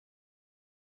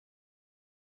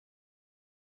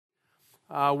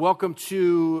Welcome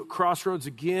to Crossroads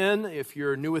again. If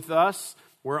you're new with us,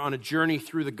 we're on a journey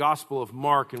through the Gospel of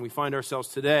Mark, and we find ourselves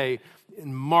today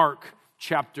in Mark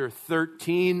chapter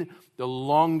 13, the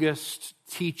longest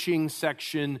teaching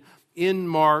section in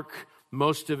Mark,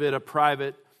 most of it a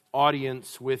private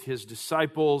audience with his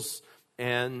disciples,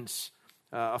 and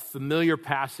a familiar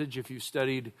passage if you've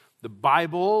studied the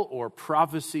Bible or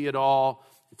prophecy at all.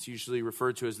 It's usually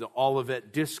referred to as the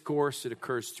Olivet Discourse. It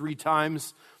occurs 3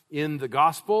 times in the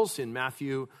Gospels, in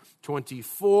Matthew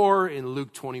 24, in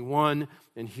Luke 21,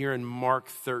 and here in Mark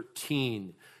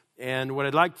 13. And what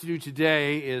I'd like to do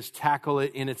today is tackle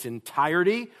it in its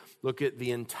entirety, look at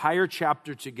the entire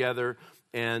chapter together,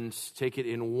 and take it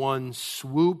in one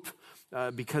swoop,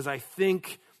 because I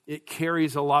think it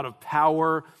carries a lot of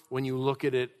power when you look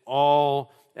at it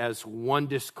all as one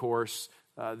discourse.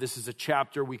 This is a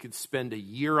chapter we could spend a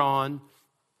year on.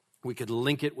 We could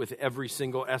link it with every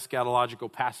single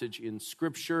eschatological passage in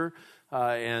Scripture,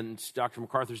 and Dr.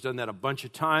 MacArthur's done that a bunch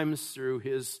of times through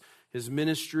his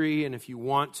ministry. And if you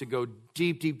want to go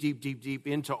deep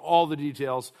into all the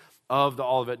details of the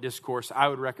Olivet Discourse, I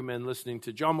would recommend listening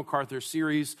to John MacArthur's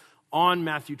series on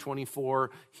Matthew 24.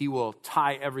 He will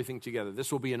tie everything together.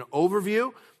 This will be an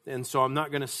overview, and so I'm not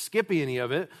going to skip any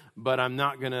of it, but I'm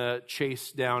not going to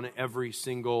chase down every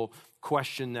single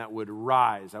question that would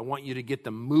rise. I want you to get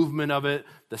the movement of it,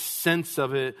 the sense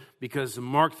of it, because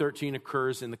Mark 13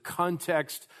 occurs in the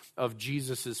context of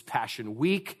Jesus' Passion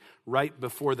Week, right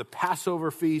before the Passover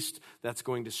feast. That's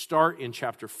going to start in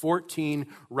chapter 14,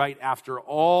 right after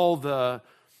all the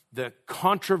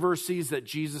controversies that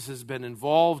Jesus has been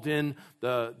involved in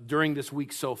during this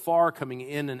week so far, coming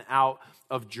in and out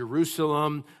of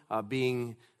Jerusalem,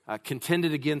 being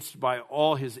contended against by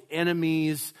all his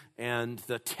enemies, and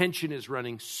the tension is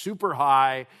running super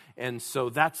high. And so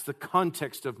that's the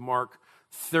context of Mark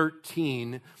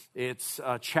 13. It's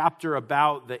a chapter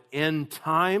about the end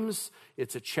times.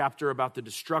 It's a chapter about the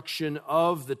destruction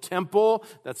of the temple.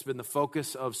 That's been the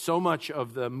focus of so much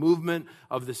of the movement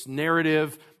of this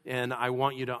narrative, and I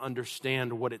want you to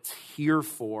understand what it's here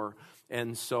for.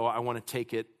 And so I want to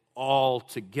take it all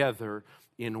together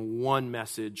in one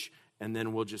message, and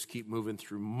then we'll just keep moving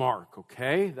through Mark,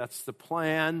 okay? That's the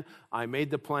plan. I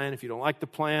made the plan. If you don't like the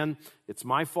plan, it's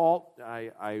my fault.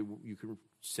 You can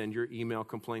send your email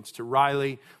complaints to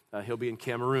Riley. He'll be in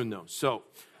Cameroon, though. So,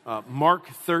 Mark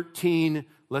 13,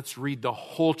 let's read the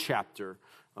whole chapter.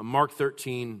 Mark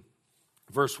 13,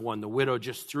 verse 1. The widow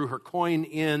just threw her coins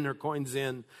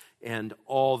in, and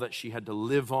all that she had to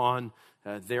live on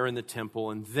there in the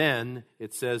temple. And then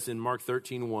it says in Mark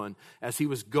 13:1, as he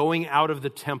was going out of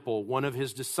the temple, one of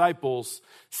his disciples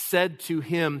said to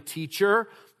him, "Teacher,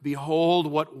 behold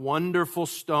what wonderful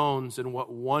stones and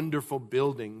what wonderful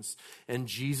buildings." And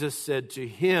Jesus said to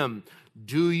him,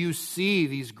 "Do you see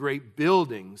these great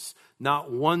buildings?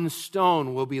 Not one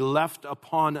stone will be left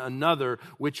upon another,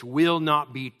 which will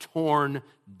not be torn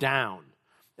down."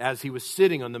 As he was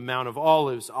sitting on the Mount of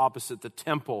Olives opposite the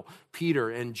temple, Peter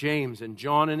and James and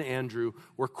John and Andrew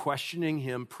were questioning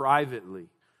him privately.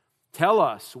 "Tell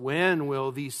us, when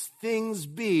will these things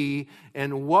be,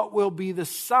 and what will be the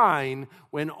sign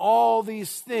when all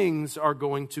these things are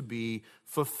going to be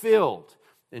fulfilled?"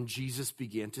 And Jesus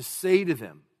began to say to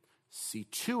them, "See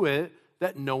to it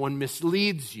that no one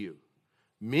misleads you.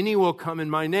 Many will come in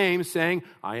my name, saying,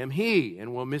 'I am he,'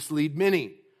 and will mislead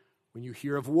many. When you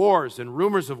hear of wars and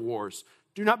rumors of wars,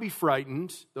 do not be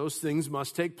frightened. Those things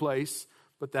must take place,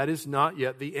 but that is not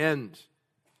yet the end.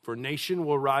 For nation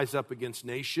will rise up against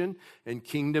nation, and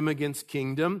kingdom against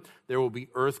kingdom. There will be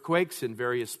earthquakes in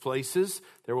various places.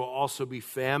 There will also be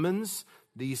famines.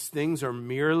 These things are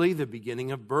merely the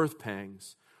beginning of birth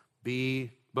pangs.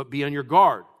 But be on your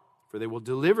guard, for they will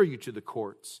deliver you to the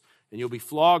courts, and you'll be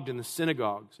flogged in the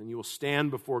synagogues, and you will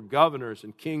stand before governors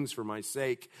and kings for my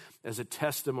sake as a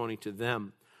testimony to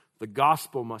them. The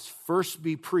gospel must first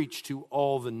be preached to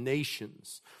all the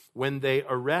nations. When they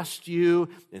arrest you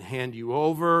and hand you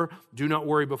over, do not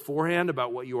worry beforehand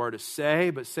about what you are to say,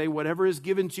 but say whatever is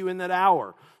given to you in that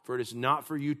hour. For it is not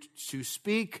for you to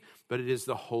speak, but it is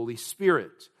the Holy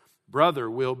Spirit. Brother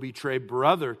will betray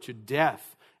brother to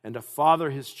death, and a father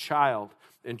his child.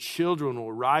 And children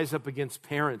will rise up against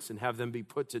parents and have them be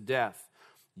put to death.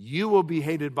 You will be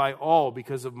hated by all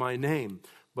because of my name,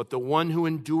 but the one who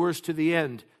endures to the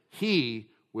end,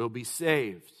 he will be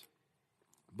saved.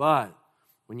 But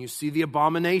when you see the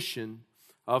abomination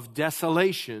of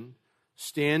desolation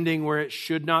standing where it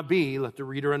should not be," let the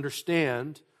reader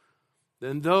understand,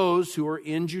 "then those who are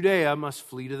in Judea must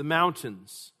flee to the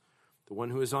mountains. The one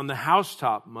who is on the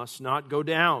housetop must not go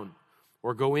down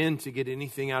or go in to get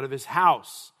anything out of his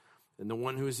house. and the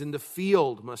one who is in the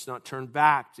field must not turn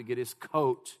back to get his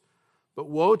coat. But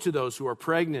woe to those who are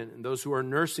pregnant and those who are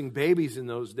nursing babies in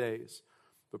those days.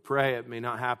 But pray it may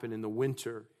not happen in the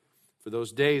winter, for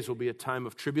those days will be a time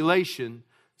of tribulation,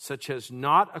 such has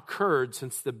not occurred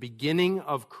since the beginning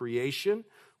of creation,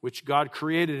 which God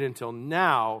created until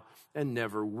now and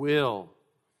never will.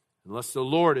 Unless the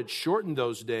Lord had shortened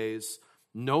those days,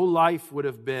 no life would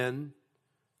have been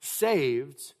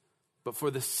saved, but for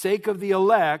the sake of the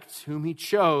elect whom he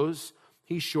chose,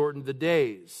 he shortened the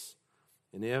days.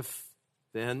 And if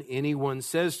then anyone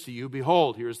says to you,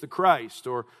 behold, here is the Christ,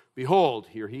 or behold,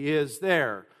 here he is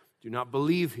there, do not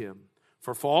believe him.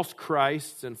 For false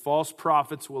Christs and false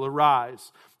prophets will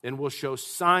arise and will show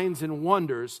signs and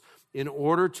wonders in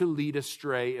order to lead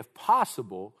astray, if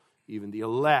possible, even the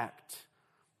elect.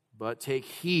 But take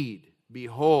heed,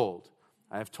 behold,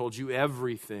 I have told you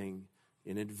everything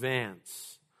in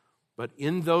advance. But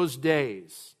in those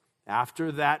days,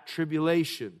 after that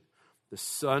tribulation, the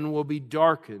sun will be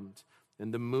darkened,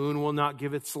 and the moon will not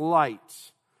give its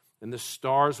light, and the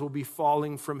stars will be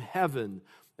falling from heaven,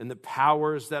 and the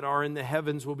powers that are in the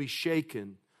heavens will be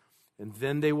shaken. And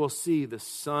then they will see the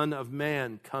Son of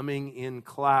Man coming in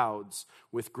clouds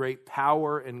with great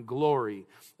power and glory.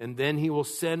 And then he will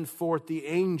send forth the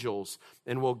angels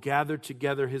and will gather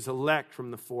together his elect from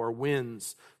the four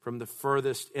winds, from the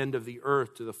furthest end of the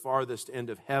earth to the farthest end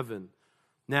of heaven.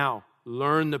 Now,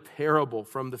 learn the parable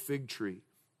from the fig tree.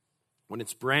 When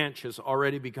its branch has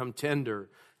already become tender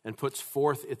and puts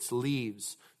forth its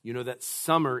leaves, you know that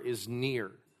summer is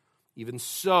near. Even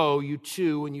so, you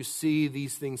too, when you see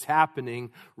these things happening,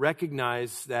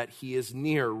 recognize that he is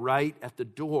near, right at the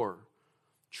door.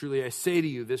 Truly I say to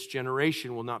you, this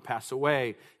generation will not pass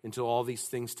away until all these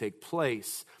things take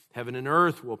place. Heaven and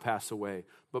earth will pass away,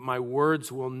 but my words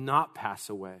will not pass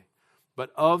away.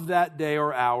 But of that day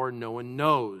or hour no one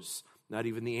knows, not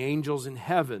even the angels in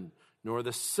heaven, nor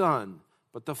the Son,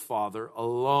 but the Father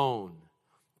alone.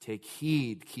 Take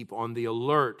heed, keep on the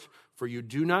alert, for you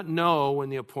do not know when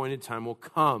the appointed time will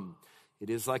come. It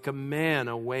is like a man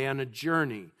away on a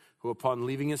journey, who upon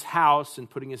leaving his house and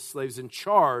putting his slaves in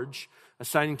charge,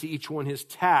 assigning to each one his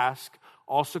task,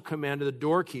 also commanded the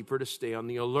doorkeeper to stay on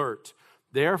the alert.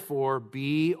 Therefore,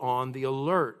 be on the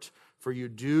alert, for you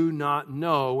do not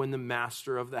know when the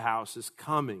master of the house is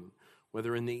coming,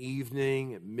 whether in the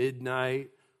evening, at midnight,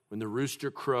 when the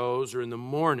rooster crows, or in the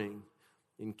morning,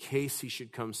 in case he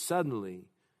should come suddenly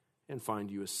and find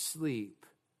you asleep.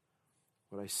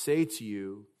 What I say to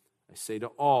you, I say to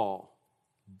all,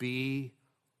 be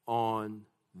on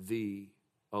the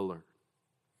alert.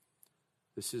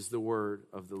 This is the word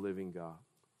of the living God,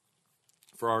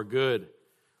 for our good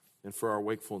and for our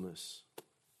wakefulness.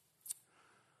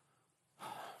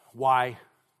 Y2K.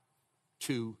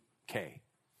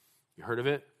 You heard of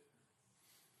it?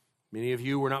 Many of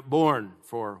you were not born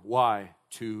for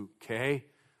Y2K,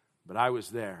 but I was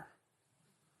there.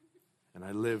 And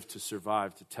I lived to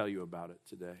survive to tell you about it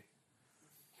today.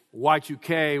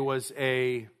 Y2K was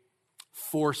a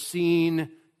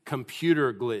foreseen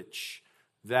computer glitch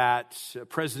that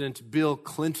President Bill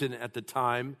Clinton at the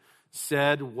time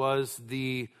said was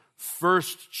the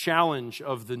first challenge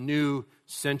of the new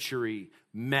century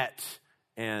met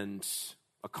and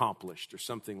accomplished, or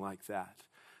something like that.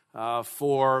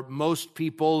 For most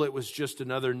people, it was just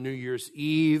another New Year's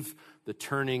Eve, the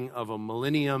turning of a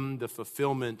millennium, the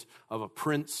fulfillment of a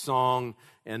Prince song,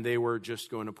 and they were just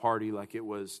going to party like it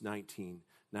was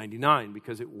 1999,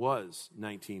 because it was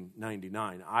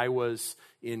 1999. I was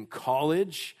in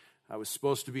college. I was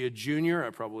supposed to be a junior.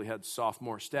 I probably had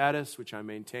sophomore status, which I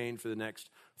maintained for the next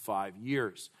 5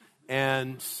 years.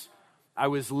 And I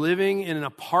was living in an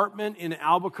apartment in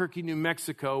Albuquerque, New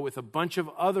Mexico, with a bunch of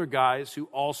other guys who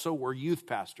also were youth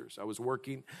pastors. I was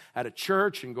working at a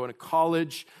church and going to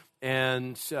college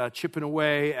and chipping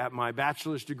away at my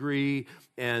bachelor's degree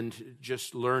and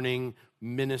just learning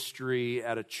ministry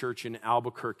at a church in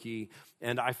Albuquerque.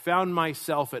 And I found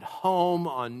myself at home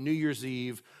on New Year's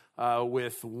Eve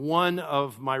with one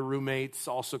of my roommates,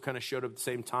 also kind of showed up at the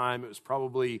same time. It was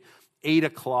probably 8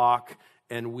 o'clock.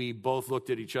 And we both looked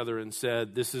at each other and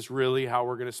said, this is really how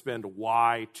we're going to spend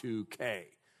Y2K.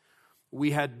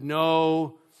 We had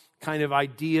no kind of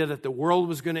idea that the world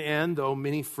was going to end, though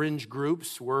many fringe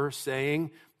groups were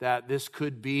saying that this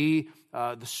could be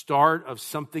the start of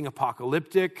something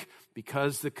apocalyptic,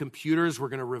 because the computers were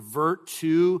going to revert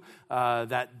to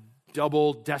that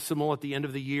double decimal at the end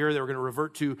of the year. They were going to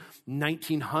revert to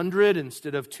 1900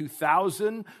 instead of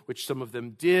 2000, which some of them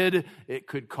did. It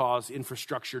could cause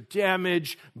infrastructure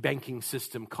damage, banking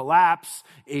system collapse,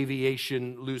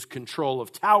 aviation lose control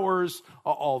of towers,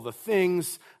 all the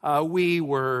things. We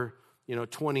were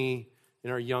in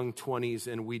our young 20s,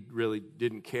 and we really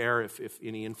didn't care if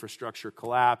any infrastructure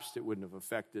collapsed. It wouldn't have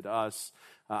affected us.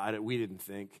 We didn't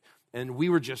think. And we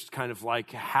were just kind of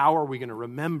like, how are we going to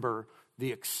remember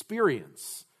the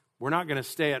experience? We're not going to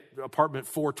stay at apartment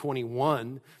 421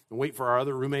 and wait for our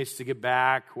other roommates to get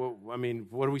back. Well, I mean,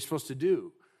 what are we supposed to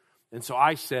do? And so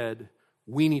I said,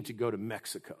 we need to go to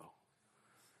Mexico,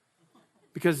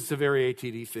 because it's a very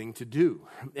ATD thing to do.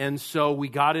 And so we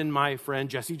got in my friend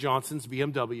Jesse Johnson's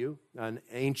BMW, an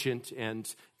ancient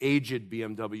and aged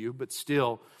BMW, but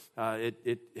still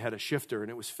it had a shifter and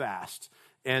it was fast.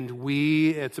 And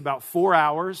it's about 4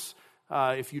 hours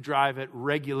if you drive at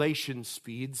regulation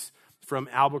speeds from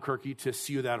Albuquerque to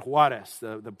Ciudad Juarez,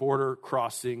 the border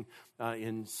crossing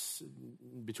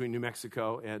between New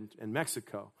Mexico and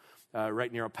Mexico,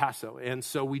 right near El Paso. And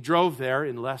so we drove there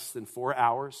in less than 4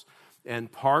 hours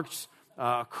and parked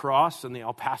across on the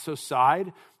El Paso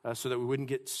side so that we wouldn't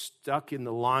get stuck in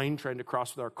the line trying to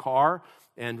cross with our car,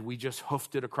 and we just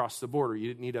hoofed it across the border. You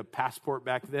didn't need a passport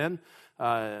back then.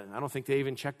 I don't think they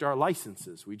even checked our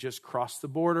licenses. We just crossed the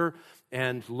border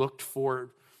and looked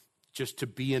for just to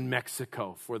be in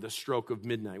Mexico for the stroke of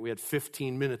midnight. We had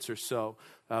 15 minutes or so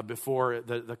before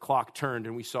the clock turned,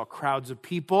 and we saw crowds of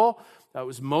people. It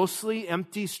was mostly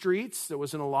empty streets. There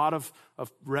wasn't a lot of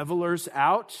revelers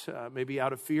out, maybe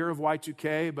out of fear of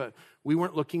Y2K, but we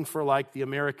weren't looking for like the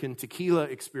American tequila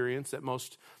experience that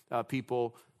most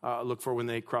people look for when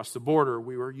they cross the border.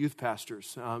 We were youth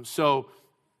pastors. So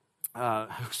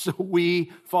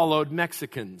we followed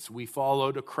Mexicans. We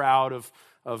followed a crowd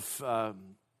of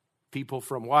people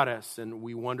from Juarez, and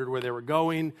we wondered where they were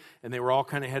going, and they were all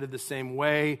kind of headed the same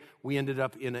way. We ended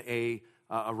up in a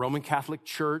Roman Catholic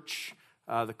church.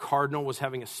 The cardinal was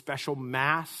having a special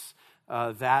mass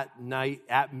that night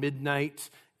at midnight,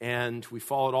 and we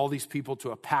followed all these people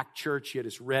to a packed church. He had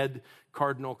his red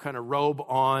cardinal kind of robe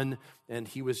on, and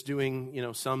he was doing,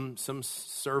 some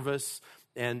service.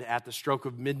 And at the stroke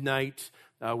of midnight,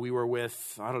 we were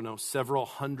with, several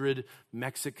hundred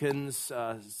Mexicans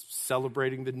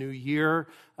celebrating the new year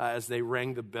as they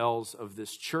rang the bells of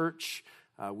this church.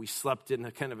 We slept in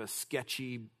a kind of a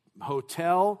sketchy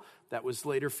hotel that was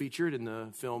later featured in the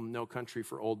film No Country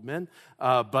for Old Men,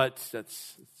 but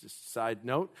that's just a side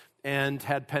note, and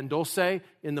had pan dulce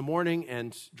in the morning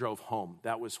and drove home.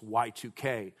 That was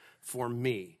Y2K for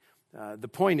me. The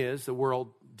point is, the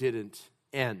world didn't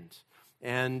end.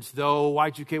 And though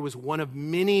Y2K was one of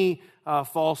many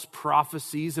false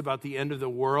prophecies about the end of the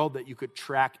world that you could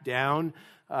track down,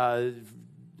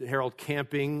 Harold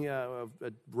Camping, a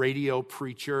radio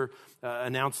preacher,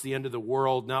 announced the end of the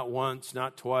world not once,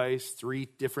 not twice, 3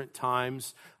 different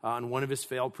times. On one of his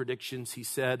failed predictions, he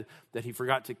said that he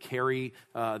forgot to carry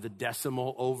the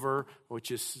decimal over, which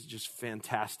is just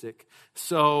fantastic.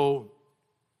 So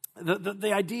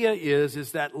the idea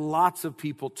is that lots of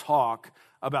people talk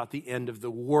about the end of the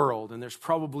world. And there's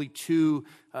probably 2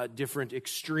 different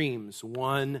extremes.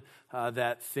 One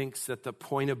that thinks that the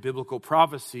point of biblical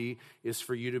prophecy is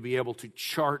for you to be able to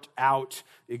chart out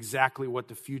exactly what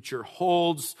the future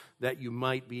holds, that you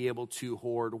might be able to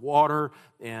hoard water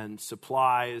and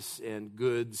supplies and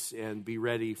goods and be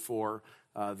ready for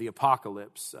the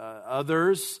apocalypse.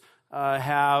 Others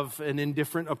have an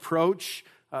indifferent approach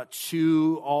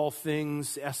to all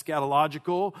things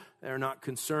eschatological. They're not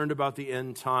concerned about the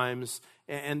end times.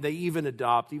 And they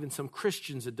even some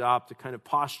Christians adopt a kind of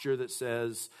posture that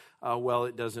says,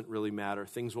 it doesn't really matter.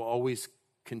 Things will always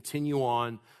continue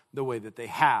on the way that they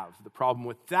have. The problem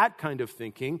with that kind of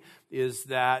thinking is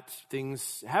that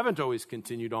things haven't always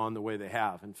continued on the way they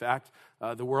have. In fact,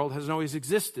 the world hasn't always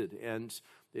existed. And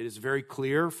it is very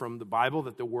clear from the Bible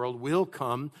that the world will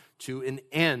come to an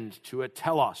end, to a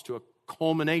telos, to a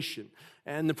culmination.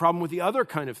 And the problem with the other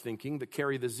kind of thinking, the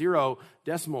carry the 0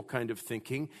 decimal kind of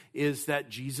thinking, is that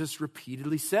Jesus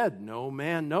repeatedly said, no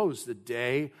man knows the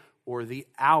day or the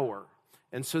hour.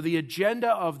 And so the agenda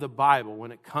of the Bible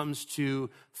when it comes to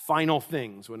final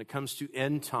things, when it comes to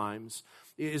end times,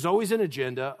 is always an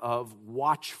agenda of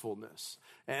watchfulness.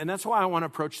 And that's why I want to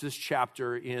approach this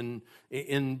chapter in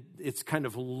its kind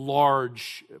of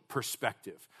large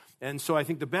perspective. And so I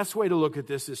think the best way to look at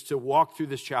this is to walk through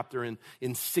this chapter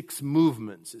in 6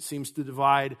 movements. It seems to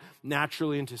divide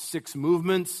naturally into 6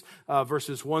 movements.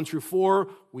 Verses 1 through 4,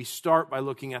 we start by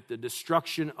looking at the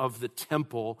destruction of the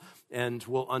temple, and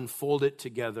we'll unfold it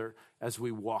together as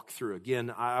we walk through.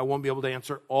 Again, I won't be able to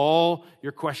answer all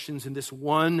your questions in this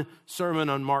one sermon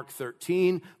on Mark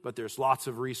 13, but there's lots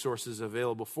of resources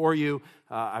available for you.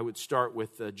 I would start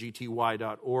with the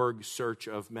gty.org search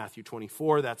of Matthew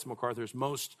 24. That's MacArthur's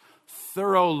most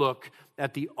thorough look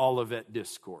at the Olivet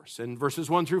Discourse. And verses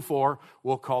 1 through 4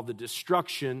 we'll call the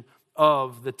destruction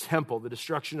of the temple, the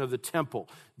destruction of the temple.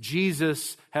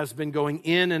 Jesus has been going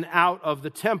in and out of the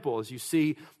temple. As you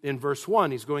see in verse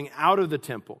 1, he's going out of the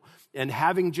temple. And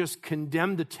having just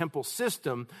condemned the temple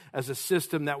system as a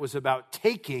system that was about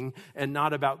taking and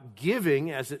not about giving,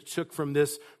 as it took from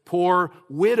this poor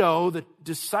widow, the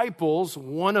disciples,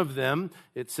 one of them,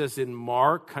 it says in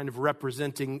Mark, kind of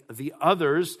representing the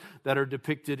others that are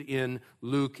depicted in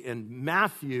Luke and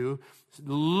Matthew,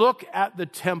 look at the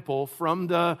temple from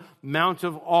the Mount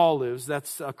of Olives.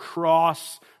 That's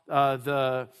across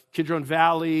the Kidron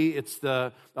Valley. It's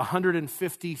the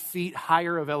 150 feet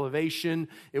higher of elevation.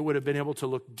 It would have been able to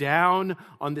look down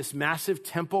on this massive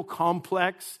temple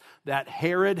complex that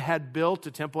Herod had built.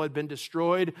 The temple had been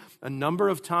destroyed a number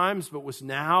of times, but was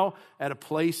now at a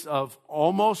place of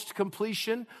almost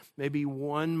completion. Maybe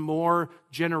one more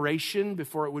generation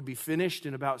before it would be finished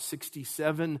in about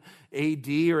 67 AD,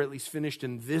 or at least finished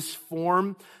in this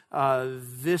form.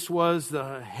 This was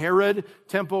the Herod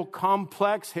temple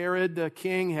complex. Herod, the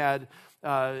king, had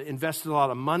invested a lot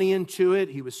of money into it.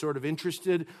 He was sort of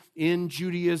interested in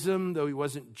Judaism, though he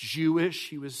wasn't Jewish.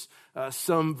 He was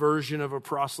some version of a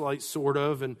proselyte, sort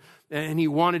of, and he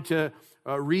wanted to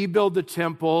rebuild the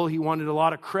temple. He wanted a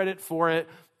lot of credit for it.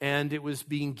 And it was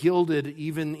being gilded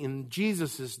even in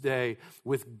Jesus' day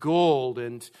with gold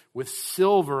and with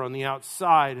silver on the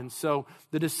outside. And so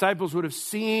the disciples would have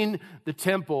seen the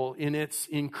temple in its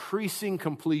increasing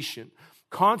completion,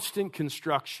 constant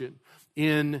construction,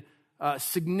 in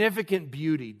significant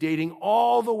beauty, dating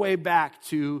all the way back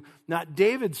to not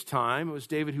David's time. It was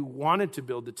David who wanted to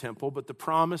build the temple, but the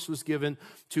promise was given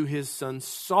to his son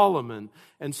Solomon.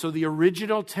 And so the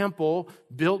original temple,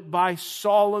 built by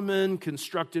Solomon,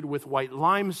 constructed with white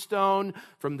limestone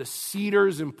from the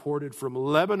cedars imported from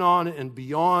Lebanon and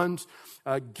beyond,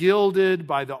 gilded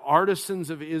by the artisans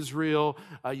of Israel.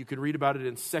 You can read about it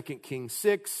in 2 Kings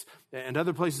 6 and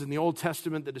other places in the Old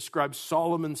Testament that describe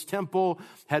Solomon's temple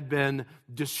had been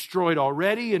destroyed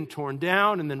already and torn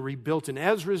down and then rebuilt in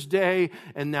Ezra's day,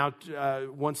 and now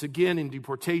once again in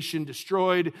deportation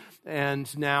destroyed,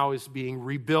 and now is being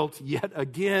rebuilt yet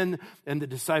again. And the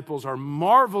disciples are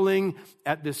marveling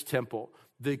at this temple,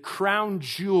 the crown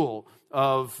jewel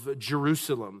of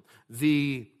Jerusalem,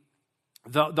 the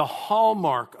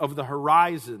hallmark of the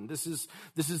horizon. This is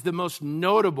the most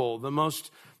notable, the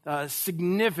most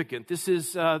significant. This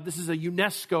is a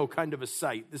UNESCO kind of a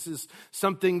site. This is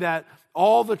something that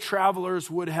all the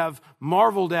travelers would have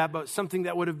marveled at, but something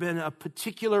that would have been a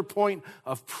particular point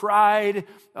of pride,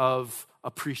 of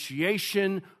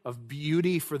appreciation, of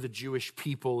beauty for the Jewish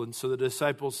people. And so the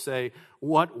disciples say,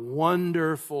 "What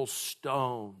wonderful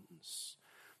stones."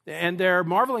 And they're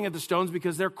marveling at the stones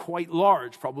because they're quite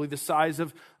large, probably the size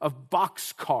of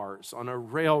boxcars on a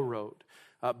railroad.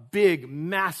 Big,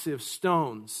 massive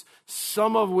stones,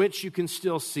 some of which you can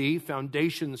still see,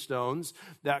 foundation stones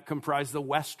that comprise the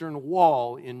Western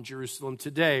Wall in Jerusalem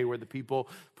today, where the people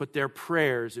put their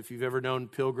prayers. If you've ever known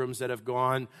pilgrims that have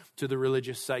gone to the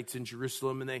religious sites in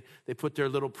Jerusalem, and they put their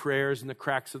little prayers in the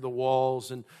cracks of the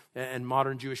walls, and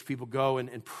modern Jewish people go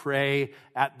and pray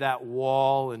at that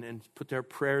wall and put their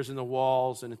prayers in the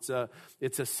walls, and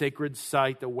it's a sacred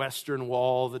site, the Western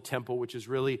Wall, the temple, which is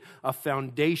really a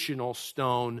foundational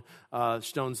stone,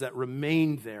 stones that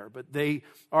remained there. But they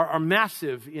are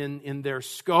massive in their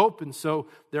scope, and so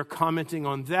they're commenting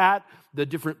on that. The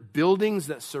different buildings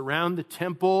that surround the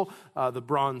temple, the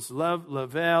bronze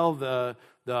laver,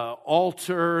 the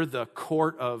altar, the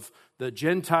court of the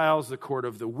Gentiles, the court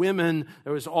of the women.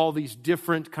 There was all these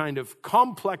different kind of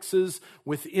complexes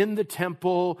within the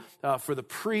temple for the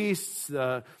priests,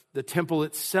 the temple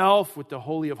itself with the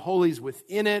Holy of Holies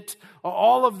within it.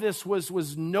 All of this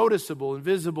was noticeable and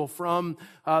visible from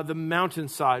the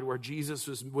mountainside where Jesus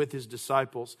was with his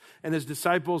disciples. And his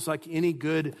disciples, like any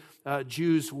good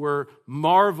Jews, were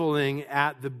marveling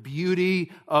at the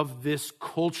beauty of this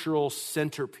cultural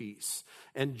centerpiece.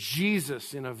 And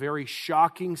Jesus, in a very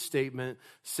shocking statement,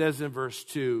 says in verse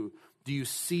 2, "Do you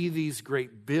see these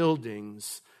great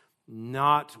buildings?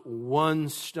 Not one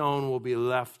stone will be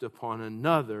left upon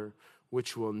another,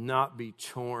 which will not be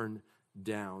torn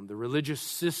down." The religious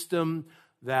system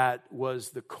that was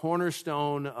the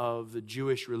cornerstone of the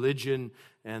Jewish religion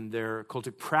and their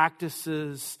cultic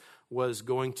practices was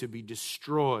going to be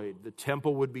destroyed. The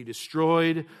temple would be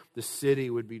destroyed, the city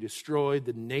would be destroyed,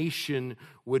 the nation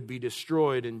would be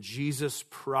destroyed, and Jesus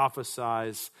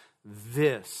prophesies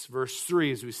this. Verse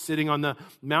 3, as we're sitting on the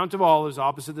Mount of Olives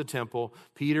opposite the temple,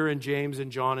 Peter and James and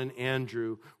John and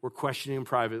Andrew were questioning him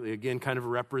privately, again kind of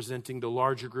representing the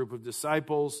larger group of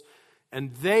disciples,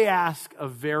 and they ask a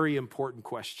very important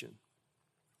question.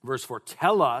 Verse 4,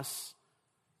 tell us,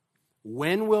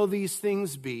 when will these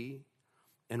things be?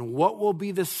 And what will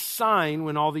be the sign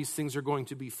when all these things are going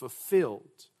to be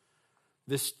fulfilled?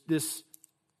 This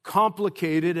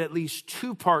complicated, at least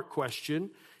two-part question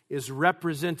is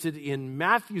represented in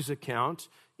Matthew's account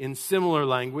in similar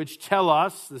language. Tell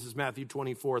us, this is Matthew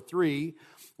 24:3,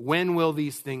 when will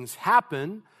these things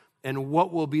happen? And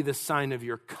what will be the sign of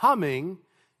your coming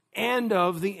and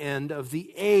of the end of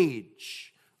the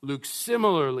age? Luke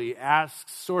similarly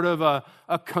asks sort of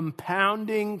a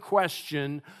compounding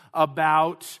question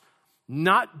about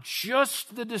not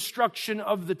just the destruction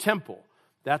of the temple.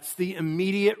 That's the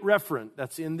immediate referent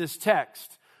that's in this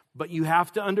text. But you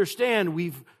have to understand,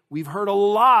 we've heard a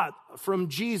lot from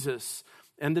Jesus,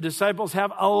 and the disciples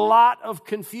have a lot of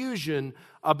confusion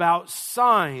about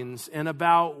signs and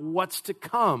about what's to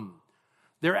come.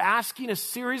 They're asking a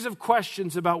series of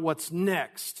questions about what's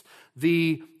next.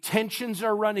 The tensions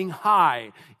are running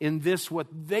high in this, what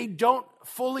they don't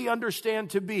fully understand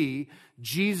to be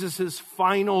Jesus'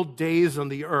 final days on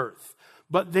the earth.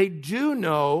 But they do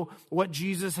know what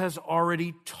Jesus has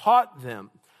already taught them.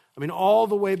 I mean, all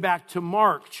the way back to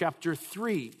Mark chapter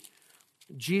 3.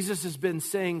 Jesus has been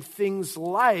saying things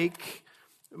like,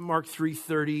 Mark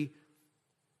 3:30,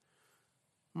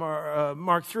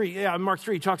 Mark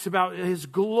 3 talks about his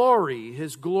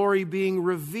glory being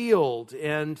revealed,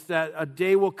 and that a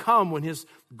day will come when his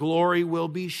glory will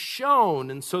be shown.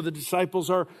 And so the disciples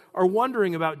are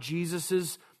wondering about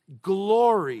Jesus'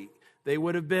 glory. They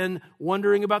would have been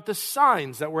wondering about the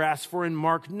signs that were asked for in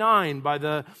Mark 9 by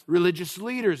the religious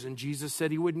leaders, and Jesus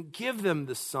said he wouldn't give them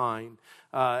the sign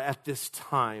at this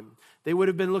time. They would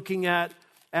have been looking at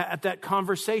that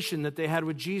conversation that they had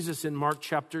with Jesus in Mark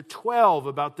chapter 12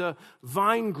 about the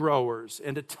vine growers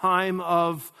and a time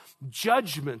of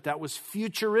judgment that was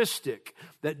futuristic,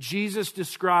 that Jesus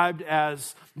described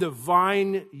as the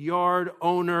vineyard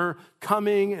owner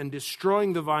coming and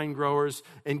destroying the vine growers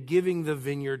and giving the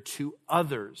vineyard to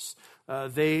others.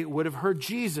 They would have heard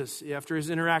Jesus, after his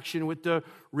interaction with the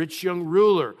rich young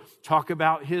ruler, talk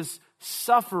about his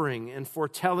suffering and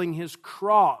foretelling his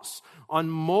cross. On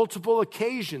multiple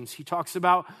occasions, he talks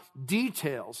about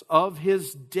details of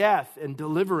his death and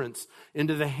deliverance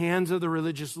into the hands of the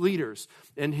religious leaders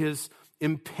and his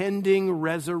impending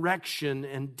resurrection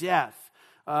and death.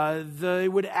 They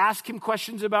would ask him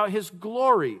questions about his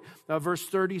glory. Verse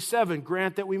 37,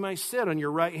 grant that we might sit on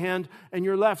your right hand and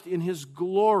your left in his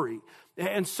glory.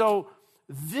 And so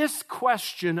this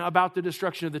question about the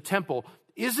destruction of the temple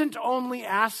isn't only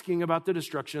asking about the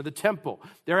destruction of the temple.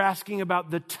 They're asking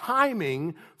about the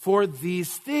timing for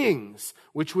these things,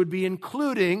 which would be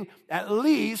including at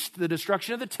least the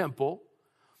destruction of the temple,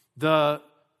 the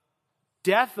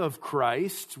death of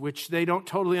Christ, which they don't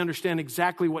totally understand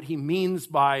exactly what he means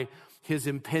by his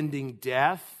impending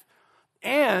death,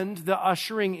 and the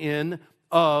ushering in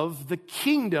of the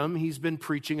kingdom he's been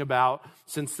preaching about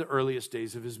since the earliest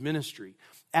days of his ministry.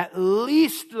 At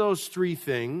least those three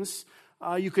things.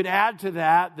 You could add to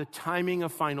that the timing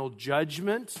of final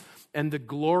judgment and the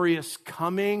glorious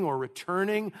coming or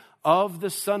returning of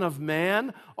the Son of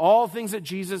Man, all things that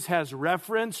Jesus has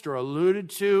referenced or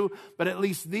alluded to, but at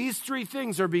least these three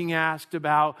things are being asked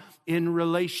about in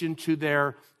relation to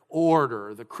their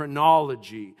order, the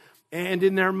chronology. And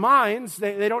in their minds,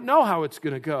 they don't know how it's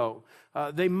going to go.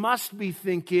 They must be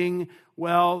thinking,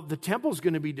 well, the temple's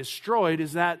going to be destroyed.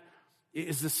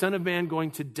 Is the Son of Man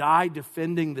going to die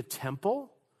defending the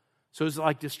temple? So is it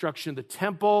like destruction of the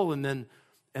temple, and then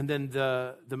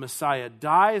the Messiah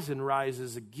dies and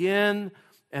rises again?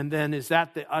 And then is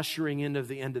that the ushering in of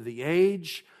the end of the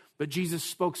age? But Jesus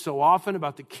spoke so often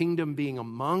about the kingdom being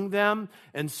among them.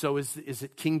 And so is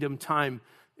it kingdom time?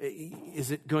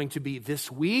 Is it going to be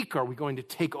this week? Are we going to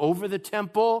take over the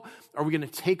temple? Are we going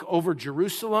to take over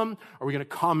Jerusalem? Are we going to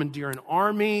commandeer an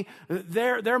army?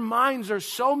 Their minds are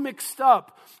so mixed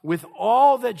up with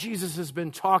all that Jesus has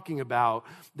been talking about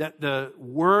that the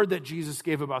word that Jesus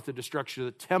gave about the destruction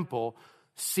of the temple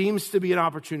seems to be an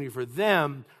opportunity for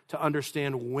them to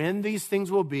understand when these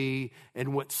things will be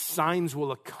and what signs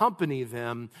will accompany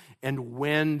them and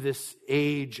when this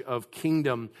age of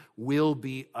kingdom will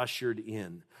be ushered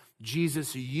in.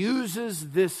 Jesus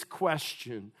uses this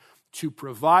question to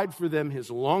provide for them his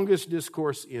longest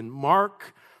discourse in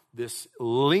Mark, this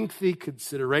lengthy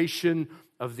consideration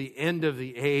of the end of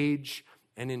the age.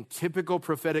 And in typical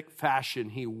prophetic fashion,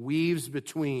 he weaves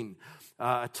between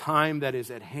a time that is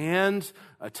at hand,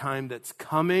 a time that's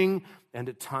coming, and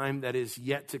a time that is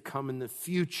yet to come in the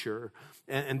future.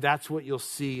 And that's what you'll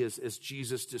see as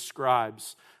Jesus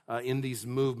describes in these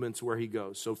movements where he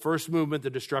goes. So first movement, the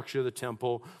destruction of the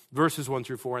temple, verses 1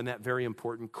 through 4, and that very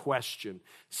important question.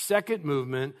 Second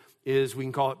movement is, we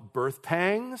can call it birth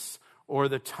pangs, or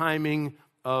the timing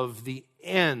of the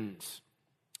end.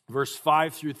 Verse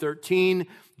 5 through 13,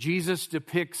 Jesus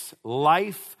depicts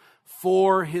life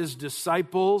for his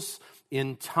disciples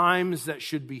in times that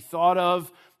should be thought of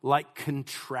like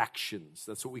contractions.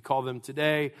 That's what we call them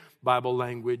today, Bible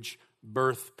language,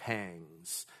 birth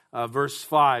pangs. Verse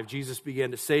 5, Jesus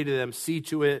began to say to them, see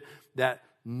to it that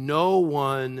no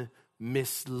one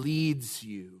misleads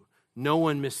you. No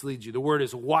one misleads you. The word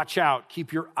is watch out,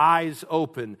 keep your eyes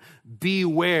open,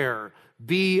 beware,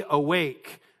 be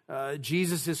awake.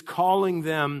 Jesus is calling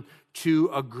them to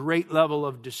a great level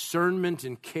of discernment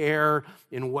and care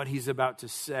in what he's about to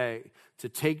say, to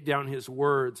take down his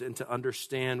words and to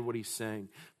understand what he's saying.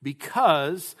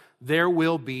 Because there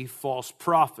will be false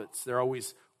prophets. There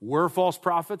always were false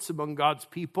prophets among God's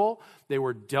people. They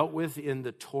were dealt with in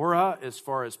the Torah as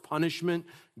far as punishment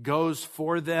goes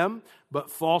for them. But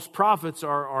false prophets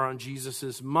are on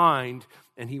Jesus' mind,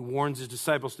 and he warns his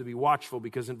disciples to be watchful,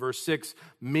 because in verse 6,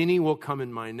 many will come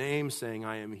in my name, saying,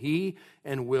 I am he,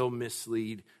 and will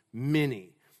mislead many.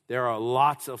 There are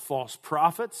lots of false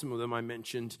prophets. Some of them I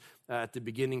mentioned at the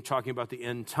beginning, talking about the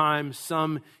end times.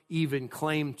 Some even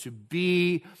claim to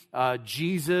be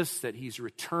Jesus, that he's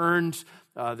returned.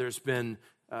 There's been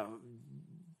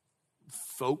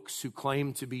folks who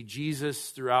claim to be Jesus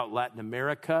throughout Latin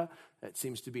America. It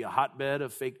seems to be a hotbed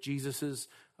of fake Jesuses.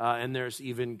 And there's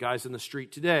even guys on the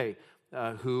street today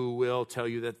who will tell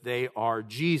you that they are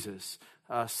Jesus.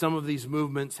 Some of these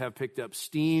movements have picked up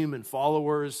steam and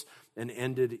followers and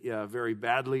ended very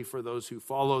badly for those who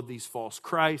followed these false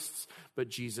Christs. But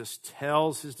Jesus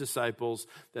tells his disciples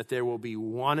that there will be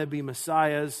wannabe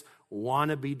messiahs,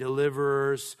 wannabe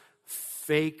deliverers,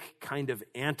 fake kind of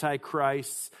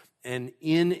antichrists, and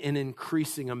in an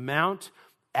increasing amount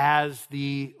as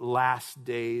the last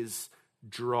days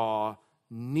draw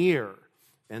near.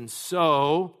 And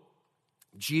so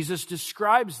Jesus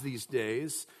describes these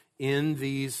days in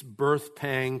these birth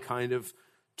pang kind of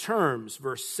terms.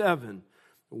 Verse 7,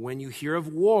 when you hear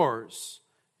of wars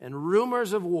and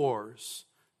rumors of wars,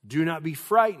 do not be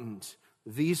frightened.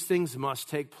 These things must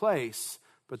take place,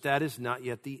 but that is not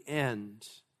yet the end.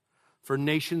 For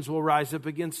nations will rise up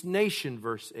against nation,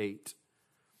 verse 8.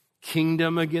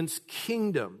 Kingdom against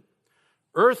kingdom.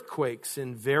 Earthquakes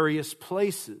in various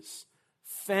places.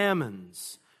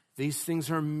 Famines. These things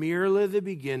are merely the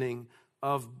beginning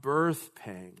of birth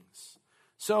pangs.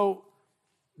 So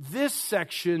this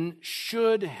section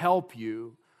should help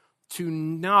you to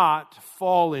not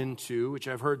fall into, which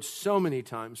I've heard so many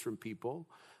times from people.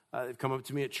 They've come up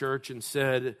to me at church and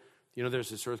said, you know, there's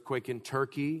this earthquake in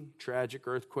Turkey, tragic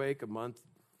earthquake a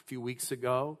few weeks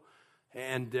ago.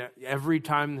 And every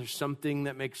time there's something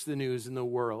that makes the news in the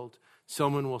world,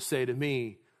 someone will say to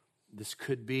me, this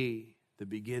could be the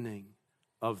beginning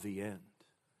of the end.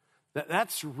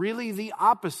 That's really the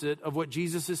opposite of what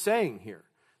Jesus is saying here.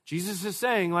 Jesus is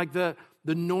saying, like the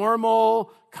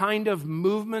normal kind of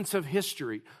movements of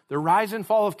history, the rise and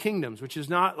fall of kingdoms, which is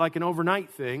not like an overnight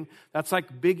thing. That's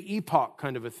like big epoch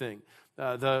kind of a thing.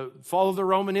 The fall of the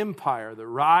Roman Empire, the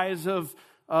rise of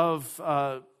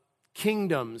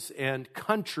kingdoms and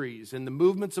countries, and the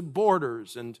movements of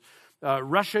borders, and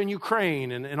Russia and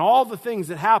Ukraine, and all the things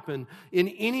that happen in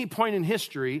any point in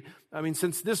history. I mean,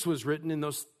 since this was written in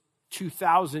those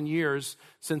 2,000 years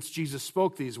since Jesus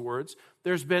spoke these words,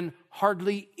 there's been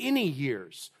hardly any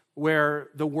years where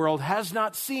the world has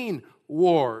not seen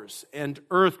wars and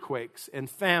earthquakes and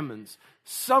famines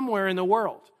somewhere in the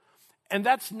world. And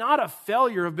that's not a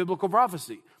failure of biblical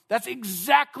prophecy. That's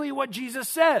exactly what Jesus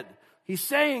said. He's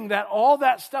saying that all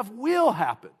that stuff will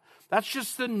happen. That's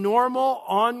just the normal,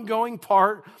 ongoing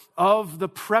part of the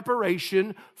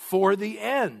preparation for the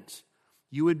end.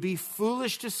 You would be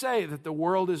foolish to say that the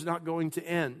world is not going to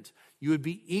end. You would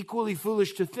be equally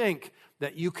foolish to think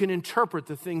that you can interpret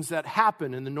the things that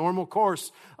happen in the normal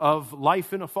course of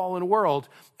life in a fallen world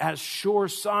as sure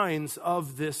signs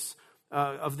of this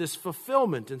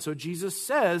fulfillment. And so Jesus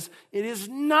says it is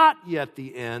not yet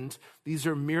the end. These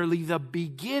are merely the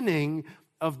beginning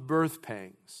of birth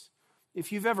pangs.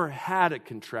 If you've ever had a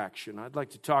contraction, I'd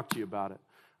like to talk to you about it.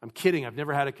 I'm kidding. I've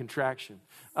never had a contraction.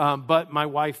 But my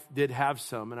wife did have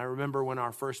some. And I remember when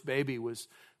our first baby was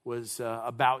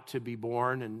about to be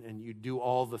born, and you do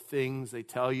all the things they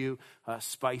tell you,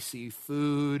 spicy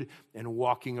food and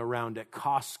walking around at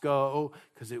Costco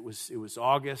because it was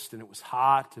August and it was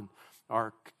hot, and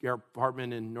our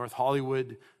apartment in North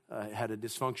Hollywood had a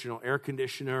dysfunctional air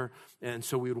conditioner, and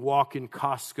so we would walk in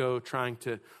Costco trying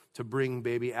to bring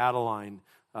baby Adeline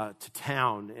to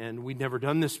town, and we'd never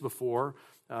done this before.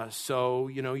 So,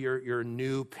 you're a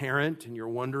new parent and you're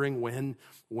wondering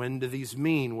when do these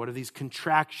mean? What are these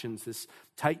contractions, this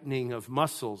tightening of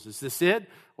muscles? Is this it?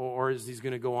 Or is these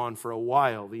going to go on for a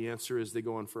while? The answer is they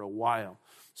go on for a while.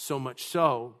 So much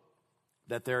so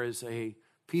that there is a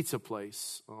pizza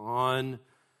place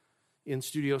in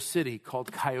Studio City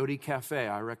called Coyote Cafe.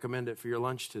 I recommend it for your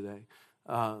lunch today.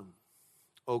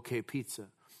 OK Pizza.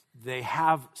 They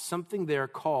have something there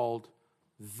called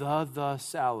the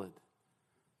salad.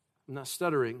 I'm not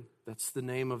stuttering. That's the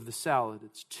name of the salad.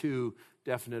 It's two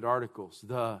definite articles,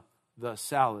 the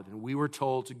salad. And we were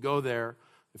told to go there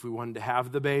if we wanted to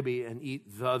have the baby and eat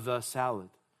the salad.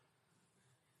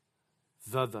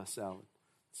 The salad.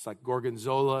 It's like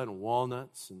gorgonzola and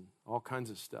walnuts and all kinds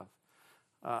of stuff.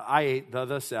 I ate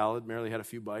the salad. Marilee had a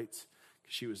few bites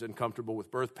because she was uncomfortable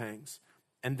with birth pangs.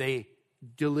 And they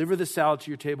deliver the salad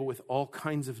to your table with all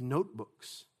kinds of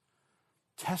notebooks,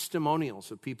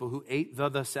 testimonials of people who ate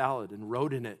the salad and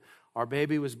wrote in it, our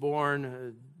baby was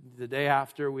born the day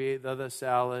after we ate the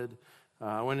salad.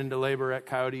 I went into labor at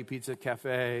Coyote Pizza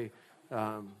Cafe.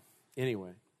 Anyway,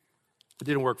 it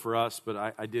didn't work for us,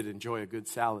 but I did enjoy a good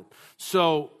salad.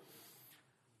 So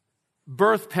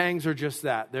birth pangs are just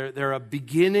that. They're a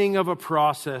beginning of a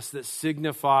process that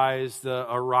signifies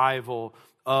the arrival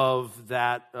of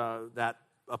that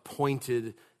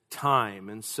appointed time.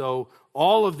 And so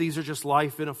all of these are just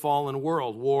life in a fallen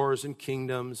world, wars and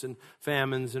kingdoms and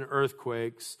famines and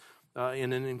earthquakes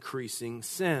in an increasing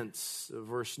sense.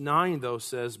 Verse 9, though,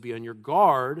 says, be on your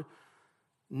guard,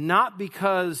 not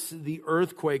because the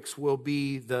earthquakes will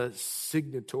be the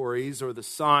signatories or the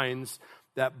signs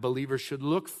that believers should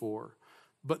look for,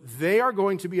 but they are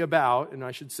going to be about, and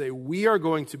I should say we are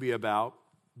going to be about,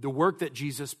 the work that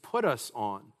Jesus put us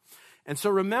on. And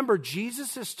so remember,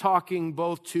 Jesus is talking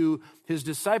both to his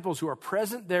disciples who are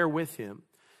present there with him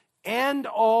and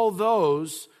all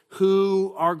those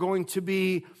who are going to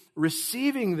be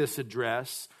receiving this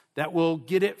address that will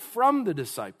get it from the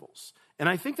disciples. And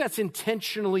I think that's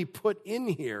intentionally put in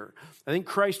here. I think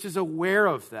Christ is aware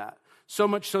of that, so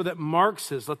much so that Mark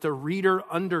says, let the reader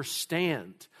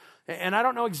understand. And I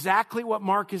don't know exactly what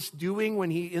Mark is doing when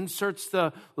he inserts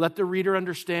the let the reader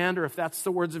understand, or if that's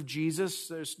the words of Jesus.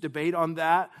 There's debate on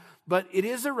that. But it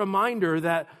is a reminder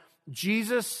that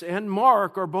Jesus and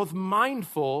Mark are both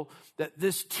mindful that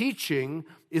this teaching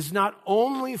is not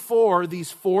only for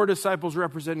these 4 disciples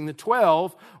representing the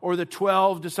 12, or the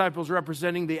 12 disciples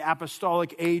representing the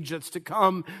apostolic age that's to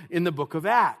come in the book of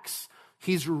Acts.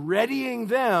 He's readying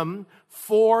them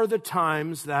for the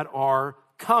times that are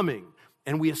coming.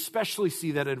 And we especially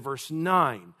see that in verse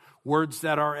 9, words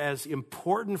that are as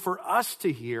important for us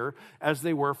to hear as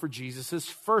they were for Jesus'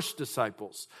 first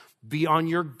disciples. Be on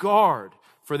your guard,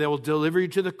 for they will deliver you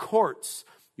to the courts.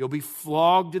 You'll be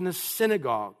flogged in the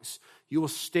synagogues. You will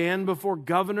stand before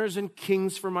governors and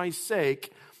kings for my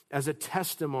sake as a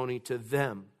testimony to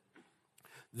them.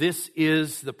 This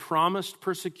is the promised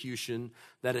persecution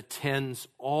that attends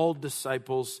all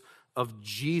disciples of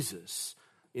Jesus.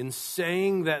 In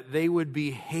saying that they would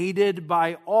be hated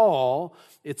by all,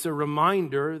 it's a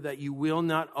reminder that you will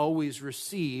not always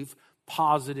receive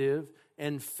positive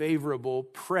and favorable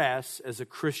press as a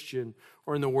Christian,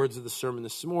 or in the words of the sermon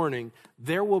this morning,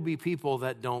 there will be people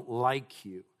that don't like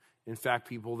you. In fact,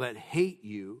 people that hate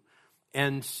you.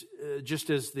 And just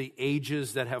as the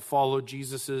ages that have followed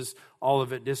Jesus's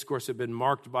Olivet Discourse have been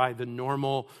marked by the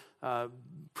normal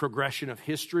progression of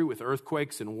history with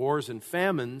earthquakes and wars and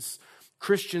famines,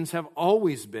 Christians have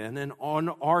always been and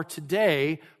are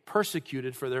today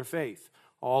persecuted for their faith.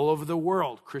 All over the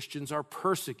world, Christians are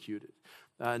persecuted,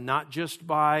 not just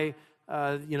by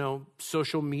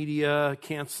social media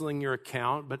canceling your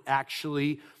account, but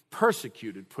actually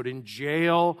persecuted, put in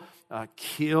jail,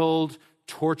 killed,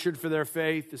 tortured for their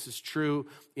faith. This is true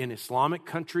in Islamic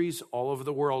countries all over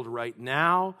the world right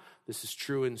now. This is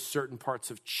true in certain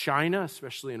parts of China,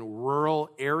 especially in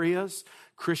rural areas.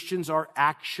 Christians are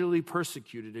actually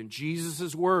persecuted, and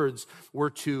Jesus' words were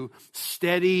to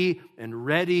steady and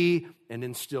ready and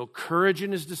instill courage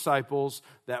in his disciples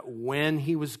that when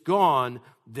he was gone,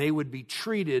 they would be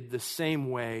treated the same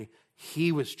way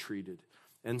he was treated.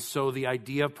 And so the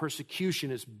idea of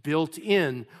persecution is built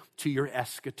in to your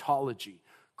eschatology.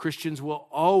 Christians will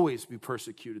always be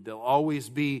persecuted. They'll always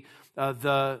be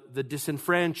the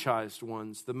disenfranchised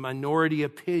ones, the minority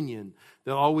opinion.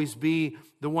 They'll always be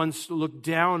the ones looked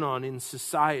down on in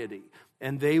society.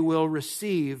 And they will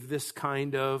receive this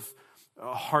kind of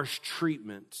harsh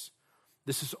treatment.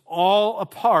 This is all a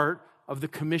part of the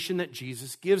commission that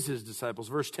Jesus gives his disciples.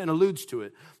 Verse 10 alludes to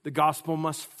it. The gospel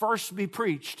must first be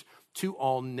preached to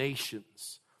all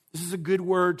nations. This is a good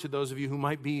word to those of you who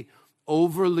might be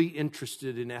overly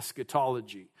interested in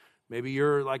eschatology. Maybe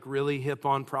you're like really hip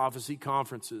on prophecy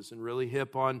conferences and really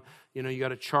hip on, you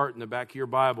got a chart in the back of your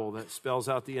Bible that spells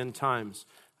out the end times.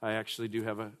 I actually do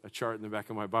have a chart in the back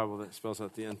of my Bible that spells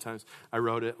out the end times. I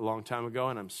wrote it a long time ago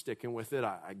and I'm sticking with it.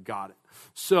 I got it.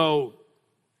 So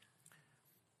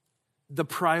the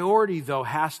priority, though,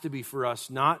 has to be for us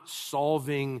not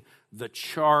solving the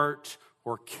chart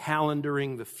or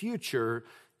calendaring the future.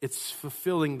 It's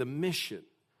fulfilling the mission.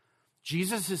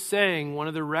 Jesus is saying one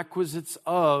of the requisites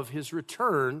of his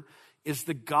return is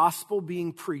the gospel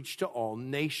being preached to all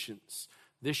nations.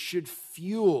 This should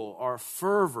fuel our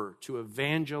fervor to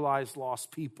evangelize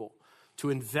lost people,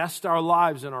 to invest our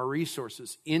lives and our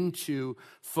resources into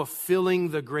fulfilling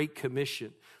the Great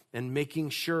Commission and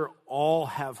making sure all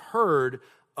have heard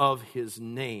of his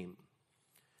name.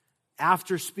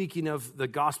 After speaking of the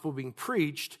gospel being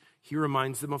preached, he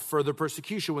reminds them of further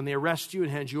persecution. When they arrest you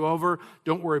and hand you over,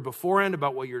 don't worry beforehand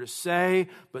about what you're to say,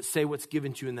 but say what's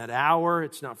given to you in that hour.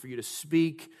 It's not for you to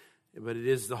speak, but it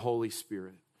is the Holy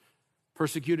Spirit.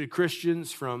 Persecuted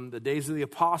Christians from the days of the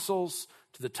apostles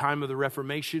to the time of the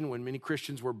Reformation, when many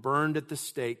Christians were burned at the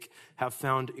stake, have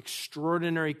found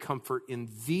extraordinary comfort in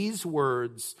these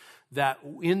words that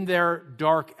in their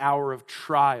dark hour of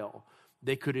trial,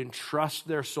 they could entrust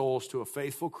their souls to a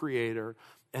faithful Creator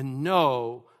and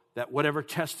know that whatever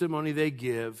testimony they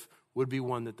give would be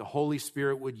one that the Holy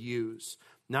Spirit would use,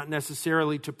 not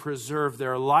necessarily to preserve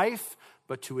their life,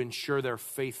 but to ensure their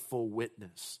faithful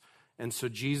witness. And so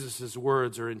Jesus'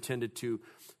 words are intended to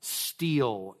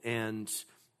steel and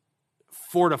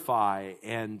fortify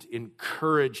and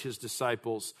encourage his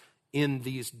disciples in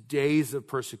these days of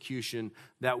persecution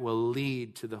that will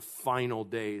lead to the final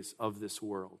days of this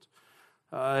world.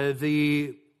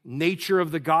 The nature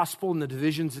of the gospel and the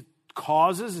divisions it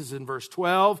causes is in verse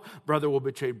 12. Brother will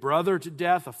betray brother to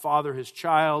death, a father his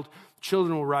child.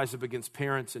 Children will rise up against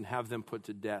parents and have them put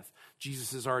to death.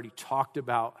 Jesus has already talked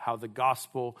about how the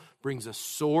gospel brings a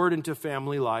sword into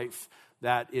family life,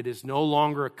 that it is no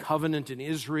longer a covenant in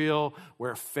Israel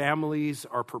where families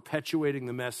are perpetuating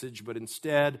the message, but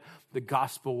instead the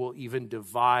gospel will even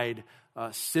divide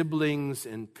siblings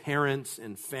and parents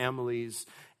and families.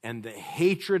 And the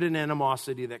hatred and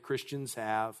animosity that Christians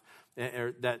have,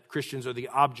 that Christians are the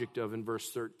object of in verse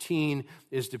 13,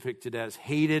 is depicted as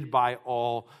hated by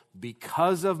all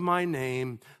because of my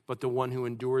name, but the one who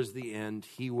endures the end,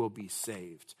 he will be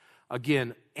saved.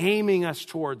 Again, aiming us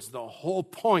towards the whole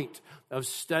point of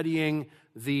studying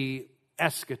the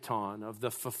eschaton, of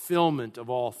the fulfillment of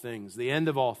all things, the end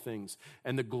of all things,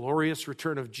 and the glorious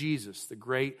return of Jesus, the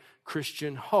great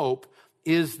Christian hope,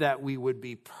 is that we would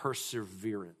be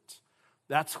perseverant.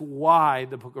 That's why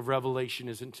the book of Revelation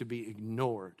isn't to be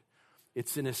ignored.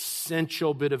 It's an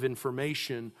essential bit of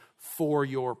information for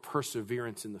your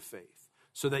perseverance in the faith,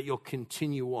 so that you'll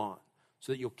continue on,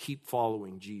 so that you'll keep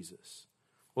following Jesus.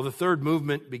 Well, the third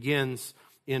movement begins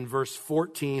in verse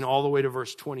 14 all the way to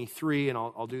verse 23, and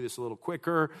I'll do this a little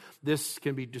quicker. This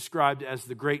can be described as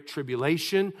the Great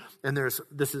Tribulation, and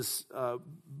this is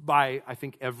by, I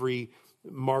think, every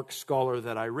Mark scholar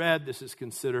that I read, this is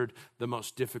considered the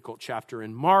most difficult chapter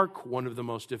in Mark, one of the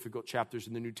most difficult chapters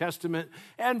in the New Testament,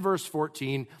 and verse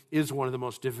 14 is one of the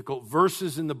most difficult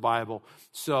verses in the Bible.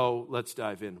 So let's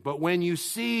dive in. But when you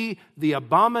see the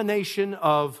abomination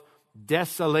of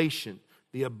desolation,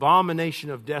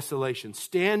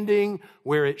 standing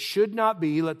where it should not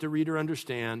be, let the reader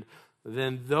understand,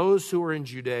 then those who are in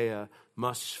Judea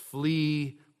must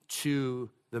flee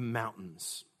to the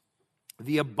mountains.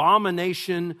 The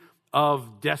abomination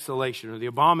of desolation, or the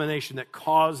abomination that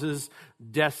causes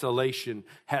desolation,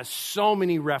 has so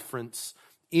many references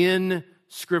in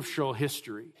scriptural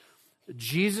history.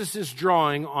 Jesus is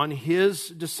drawing on his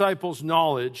disciples'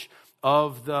 knowledge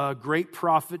of the great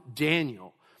prophet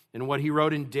Daniel and what he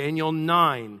wrote in Daniel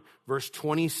 9, verse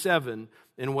 27,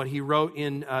 and what he wrote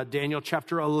in Daniel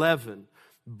chapter 11.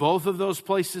 Both of those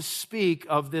places speak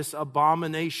of this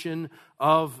abomination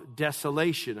of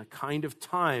desolation, a kind of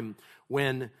time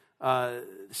when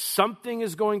something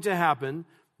is going to happen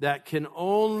that can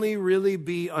only really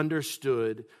be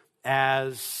understood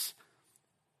as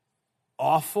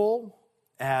awful,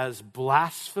 as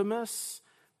blasphemous,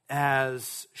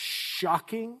 as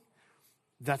shocking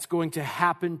that's going to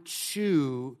happen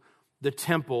to the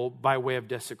temple by way of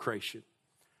desecration.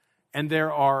 And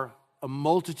there are a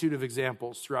multitude of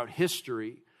examples throughout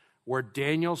history where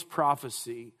Daniel's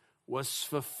prophecy was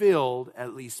fulfilled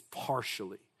at least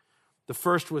partially. The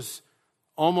first was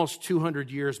almost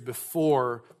 200 years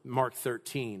before Mark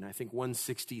 13, I think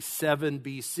 167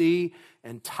 BC,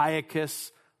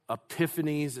 Antiochus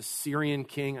Epiphanes, a Syrian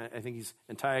king. I think he's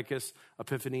Antiochus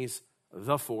Epiphanes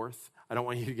the fourth. I don't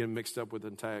want you to get mixed up with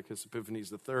Antiochus Epiphanes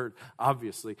the third,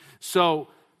 obviously. So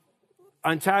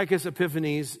Antiochus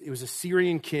Epiphanes, he was a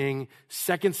Syrian king,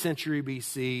 2nd century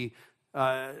BC,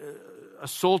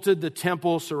 assaulted the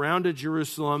temple, surrounded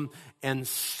Jerusalem, and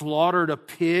slaughtered a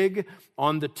pig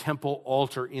on the temple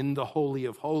altar in the Holy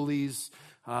of Holies.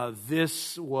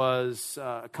 This was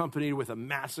accompanied with a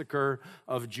massacre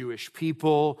of Jewish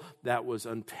people that was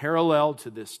unparalleled to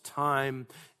this time,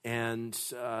 and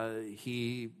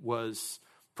he was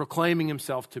proclaiming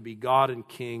himself to be God and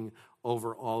king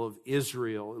over all of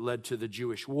Israel. It led to the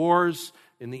Jewish wars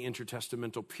in the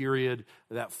intertestamental period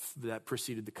that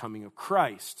preceded the coming of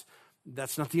Christ.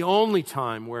 That's not the only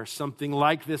time where something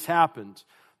like this happened.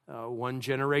 One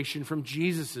generation from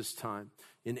Jesus' time,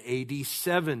 in AD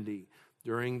 70,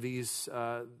 during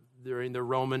the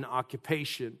Roman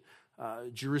occupation,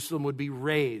 Jerusalem would be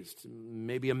razed.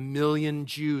 Maybe 1 million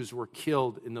Jews were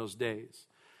killed in those days.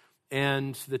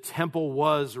 And the temple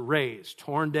was razed,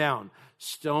 torn down,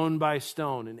 stone by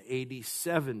stone in AD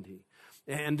 70.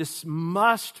 And this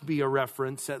must be a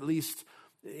reference, at least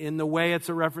in the way it's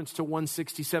a reference to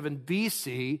 167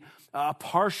 BC, a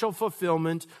partial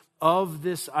fulfillment of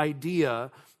this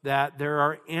idea that there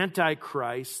are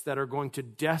antichrists that are going to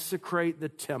desecrate the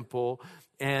temple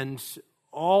and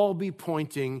all be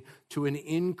pointing to an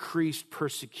increased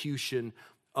persecution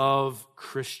of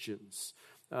Christians.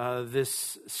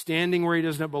 This standing where he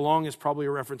doesn't belong is probably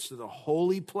a reference to the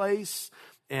holy place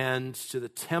and to the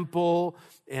temple,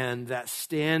 and that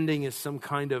standing is some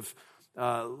kind of,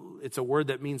 it's a word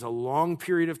that means a long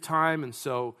period of time, and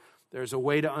so there's a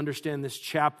way to understand this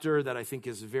chapter that I think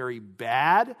is very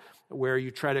bad, where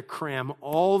you try to cram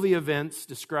all the events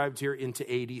described here into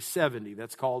AD 70.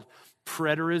 That's called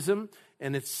preterism,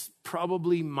 and it's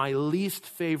probably my least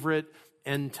favorite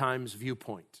end times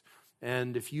viewpoint.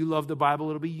 And if you love the Bible,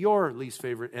 it'll be your least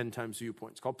favorite end times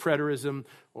viewpoint. It's called preterism,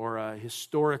 or a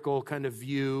historical kind of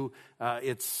view.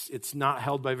 It's not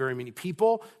held by very many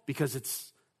people because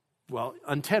it's, well,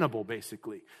 untenable,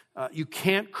 basically. You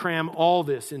can't cram all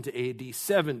this into AD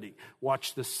 70.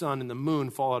 Watch the sun and the moon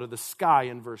fall out of the sky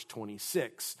in verse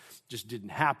 26. Just didn't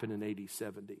happen in AD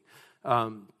 70.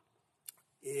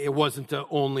 It wasn't the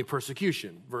only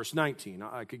persecution. Verse 19,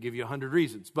 I could give you 100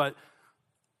 reasons. But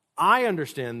I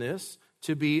understand this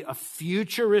to be a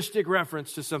futuristic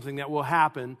reference to something that will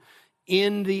happen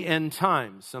in the end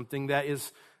times, something that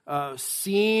is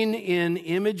seen in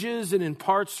images and in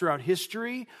parts throughout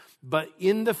history, but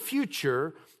in the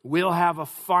future will have a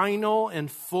final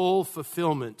and full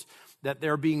fulfillment that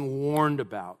they're being warned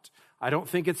about. I don't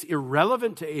think it's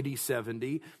irrelevant to AD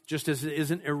 70, just as it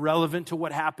isn't irrelevant to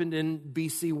what happened in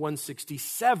BC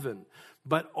 167.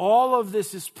 But all of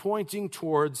this is pointing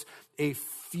towards a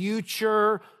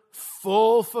future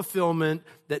full fulfillment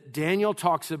that Daniel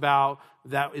talks about,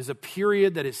 that is a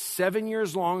period that is 7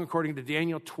 years long, according to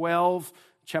Daniel 12,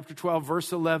 chapter 12,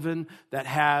 verse 11, that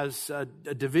has a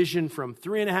division from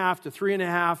 3.5 to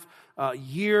 3.5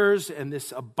 years, and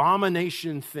this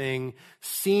abomination thing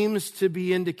seems to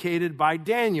be indicated by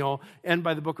Daniel and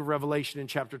by the book of Revelation in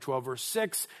chapter 12, verse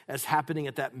 6, as happening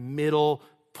at that middle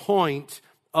point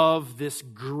of this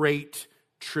great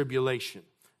tribulation.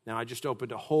 Now, I just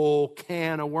opened a whole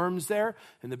can of worms there,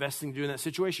 and the best thing to do in that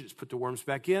situation is put the worms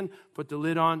back in, put the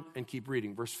lid on, and keep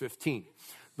reading. Verse 15.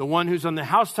 The one who's on the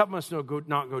housetop must not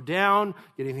go down,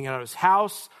 get anything out of his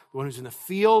house. The one who's in the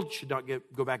field should not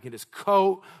go back in his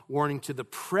coat. Warning to the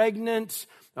pregnant,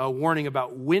 warning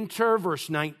about winter. Verse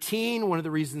 19, one of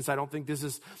the reasons I don't think this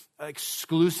is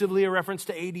exclusively a reference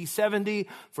to AD 70.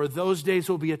 For those days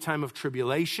will be a time of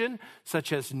tribulation, such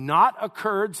has not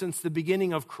occurred since the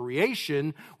beginning of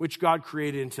creation, which God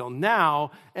created until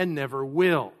now and never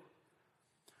will.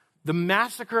 The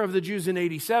massacre of the Jews in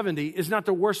AD 70 is not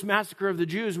the worst massacre of the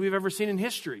Jews we've ever seen in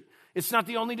history. It's not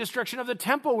the only destruction of the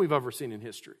temple we've ever seen in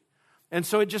history. And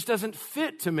so it just doesn't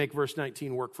fit to make verse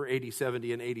 19 work for AD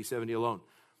 70 and AD 70 alone,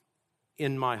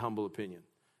 in my humble opinion,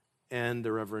 and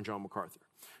the Reverend John MacArthur.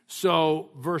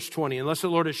 So verse 20, unless the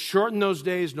Lord had shortened those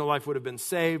days, no life would have been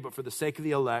saved, but for the sake of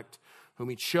the elect, whom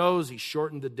he chose, he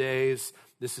shortened the days.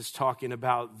 This is talking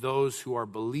about those who are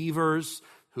believers,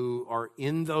 who are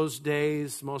in those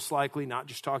days, most likely, not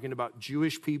just talking about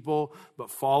Jewish people, but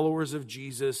followers of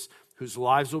Jesus, whose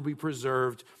lives will be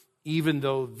preserved, even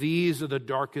though these are the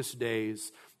darkest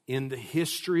days in the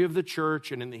history of the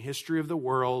church and in the history of the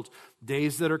world,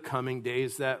 days that are coming,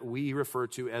 days that we refer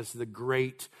to as the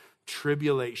Great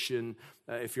Tribulation.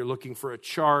 If you're looking for a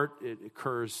chart, it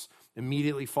occurs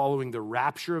immediately following the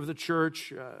rapture of the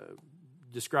church,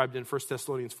 described in 1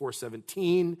 Thessalonians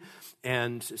 4:17,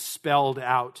 and spelled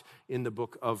out in the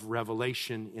book of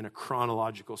Revelation in a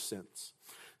chronological sense.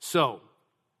 So,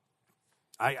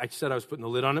 I said I was putting the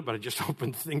lid on it, but I just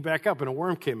opened the thing back up and a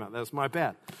worm came out. That's my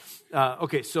bad.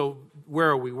 Okay, so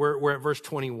where are we? We're at verse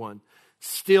 21.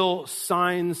 Still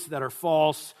signs that are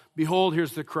false. Behold,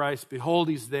 here's the Christ. Behold,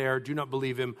 he's there. Do not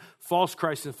believe him. False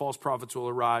Christs and false prophets will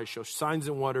arise, show signs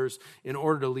and wonders in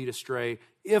order to lead astray,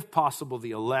 if possible,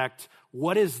 the elect.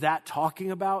 What is that talking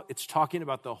about? It's talking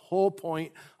about the whole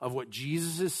point of what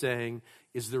Jesus is saying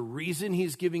is the reason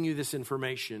he's giving you this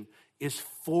information is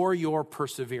for your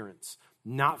perseverance,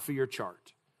 not for your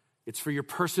chart. It's for your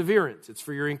perseverance. It's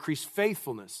for your increased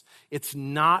faithfulness. It's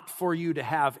not for you to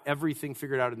have everything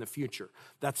figured out in the future.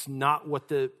 That's not what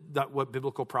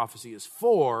biblical prophecy is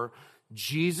for.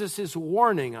 Jesus is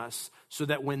warning us so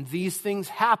that when these things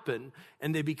happen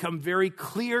and they become very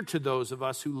clear to those of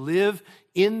us who live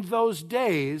in those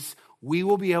days, we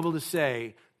will be able to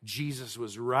say, Jesus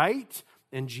was right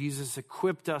and Jesus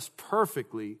equipped us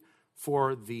perfectly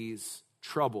for these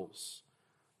troubles.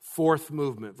 Fourth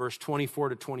movement, verse 24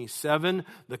 to 27,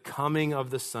 the coming of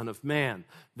the Son of Man.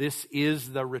 This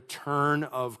is the return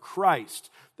of Christ.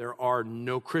 There are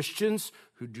no Christians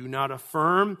who do not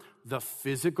affirm the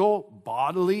physical,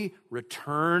 bodily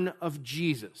return of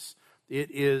Jesus. It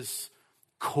is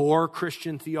core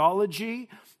Christian theology.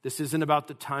 This isn't about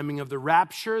the timing of the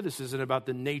rapture. This isn't about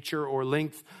the nature or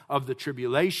length of the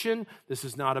tribulation. This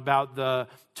is not about the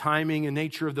timing and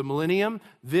nature of the millennium.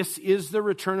 This is the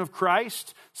return of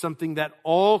Christ, something that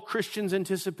all Christians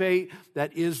anticipate,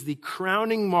 that is the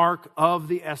crowning mark of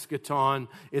the eschaton.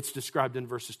 It's described in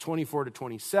verses 24 to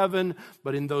 27.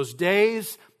 But in those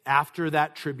days, after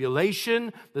that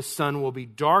tribulation, the sun will be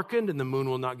darkened and the moon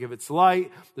will not give its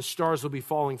light. The stars will be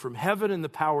falling from heaven and the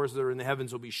powers that are in the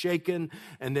heavens will be shaken.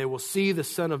 And they will see the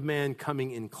Son of Man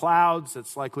coming in clouds.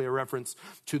 That's likely a reference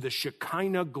to the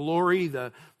Shekinah glory,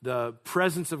 the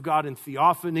presence of God in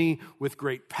theophany with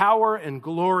great power and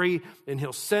glory. And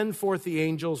he'll send forth the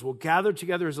angels, will gather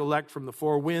together his elect from the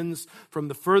four winds, from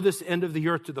the furthest end of the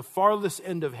earth to the farthest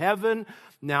end of heaven.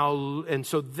 Now, and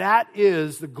so that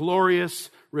is the glorious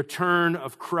return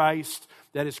of Christ.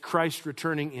 That is Christ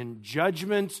returning in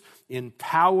judgment, in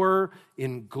power,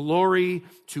 in glory,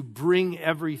 to bring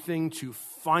everything to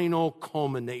final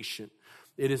culmination.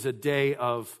 It is a day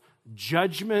of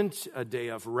judgment, a day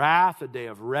of wrath, a day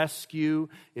of rescue.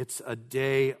 It's a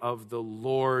day of the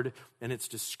Lord, and it's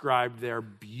described there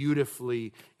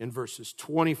beautifully in verses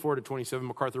 24 to 27.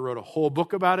 MacArthur wrote a whole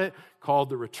book about it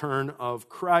called The Return of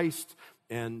Christ,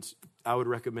 and I would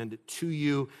recommend it to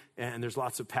you, and there's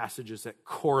lots of passages that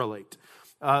correlate.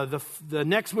 The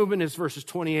next movement is verses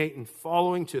 28 and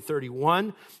following to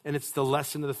 31, and it's the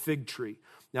lesson of the fig tree.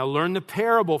 Now learn the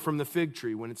parable from the fig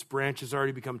tree. When its branch has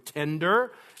already become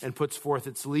tender and puts forth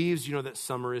its leaves, you know that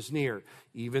summer is near.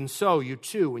 Even so, you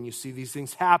too, when you see these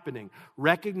things happening,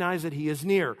 recognize that he is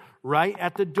near, right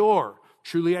at the door.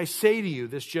 Truly I say to you,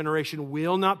 this generation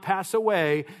will not pass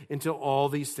away until all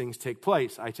these things take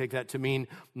place. I take that to mean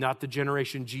not the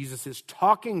generation Jesus is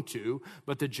talking to,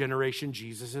 but the generation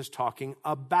Jesus is talking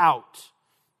about.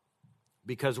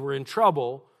 Because we're in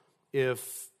trouble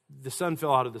if the sun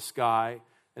fell out of the sky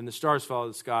and the stars fell out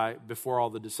of the sky before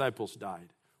all the disciples died.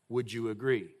 Would you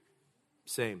agree?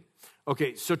 Same.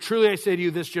 Okay, so truly I say to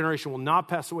you, this generation will not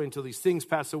pass away until these things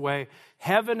pass away.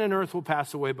 Heaven and earth will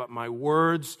pass away, but my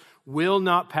words will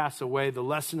not pass away. The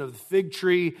lesson of the fig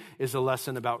tree is a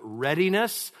lesson about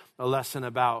readiness, a lesson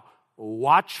about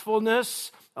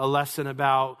watchfulness, a lesson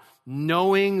about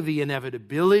knowing the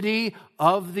inevitability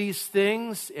of these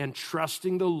things and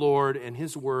trusting the Lord and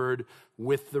his word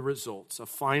with the results. A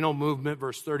final movement,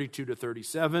 verse 32 to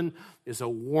 37, is a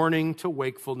warning to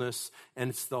wakefulness, and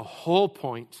it's the whole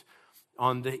point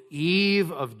on the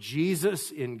eve of Jesus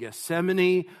in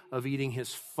Gethsemane, of eating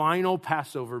his final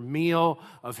Passover meal,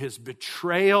 of his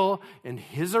betrayal and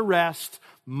his arrest,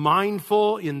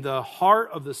 mindful in the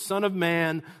heart of the Son of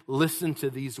Man. Listen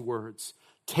to these words.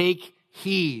 Take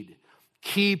heed,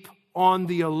 keep on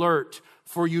the alert,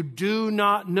 for you do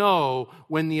not know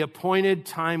when the appointed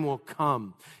time will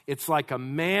come. It's like a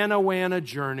man away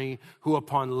journey who,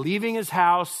 upon leaving his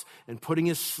house and putting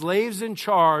his slaves in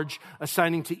charge,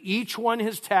 assigning to each one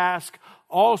his task,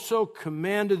 also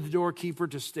commanded the doorkeeper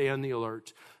to stay on the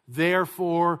alert.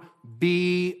 Therefore,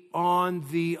 be on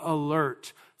the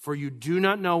alert, for you do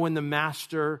not know when the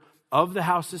master of the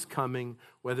house is coming,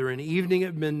 whether in evening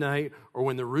at midnight or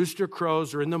when the rooster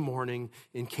crows or in the morning,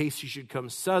 in case he should come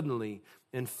suddenly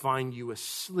and find you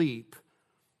asleep.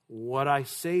 What I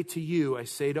say to you, I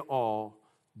say to all,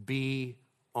 be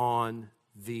on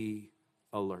the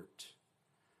alert.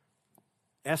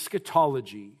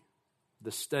 Eschatology,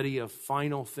 the study of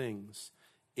final things,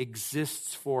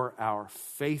 exists for our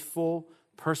faithful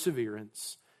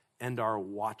perseverance and our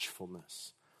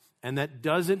watchfulness. And that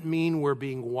doesn't mean we're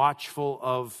being watchful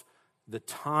of the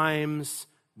times,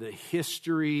 the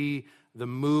history, the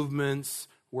movements.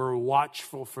 We're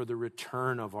watchful for the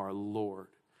return of our Lord.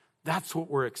 That's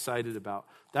what we're excited about.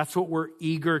 That's what we're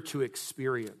eager to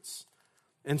experience.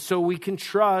 And so we can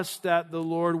trust that the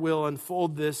Lord will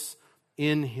unfold this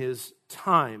in His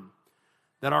time,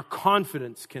 that our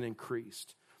confidence can increase,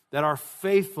 that our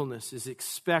faithfulness is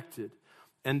expected,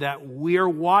 and that we're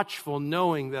watchful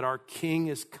knowing that our King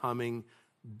is coming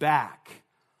back.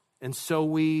 And so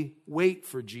we wait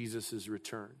for Jesus'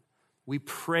 return. We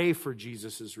pray for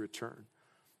Jesus' return.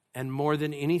 And more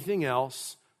than anything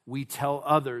else, we tell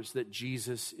others that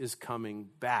Jesus is coming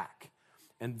back.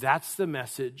 And that's the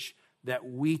message that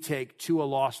we take to a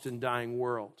lost and dying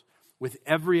world, with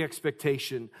every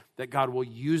expectation that God will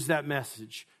use that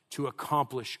message to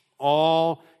accomplish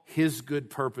all His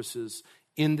good purposes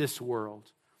in this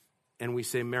world. And we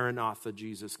say, Maranatha,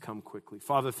 Jesus, come quickly.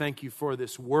 Father, thank you for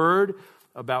this word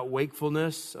about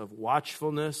wakefulness, of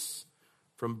watchfulness,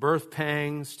 from birth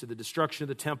pangs to the destruction of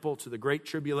the temple, to the great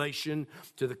tribulation,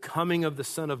 to the coming of the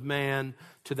Son of Man,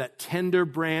 to that tender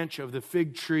branch of the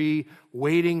fig tree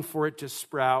waiting for it to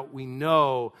sprout. We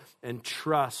know and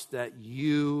trust that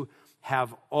you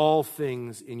have all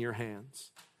things in your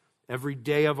hands. Every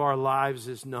day of our lives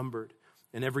is numbered,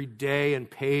 and every day and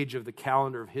page of the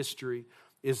calendar of history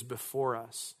is before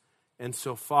us. And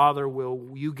so, Father,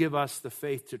 will you give us the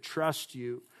faith to trust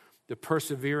you, the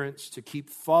perseverance to keep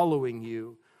following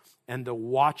you, and the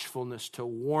watchfulness to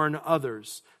warn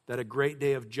others that a great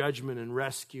day of judgment and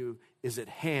rescue is at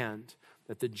hand,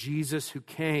 that the Jesus who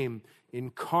came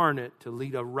incarnate to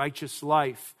lead a righteous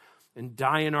life and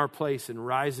die in our place and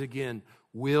rise again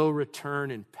will return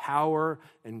in power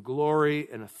and glory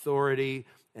and authority,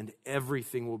 and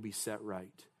everything will be set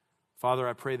right. Father,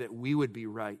 I pray that we would be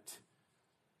right,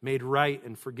 made right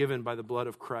and forgiven by the blood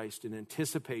of Christ in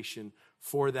anticipation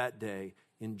for that day.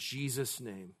 In Jesus'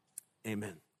 name,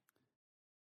 amen.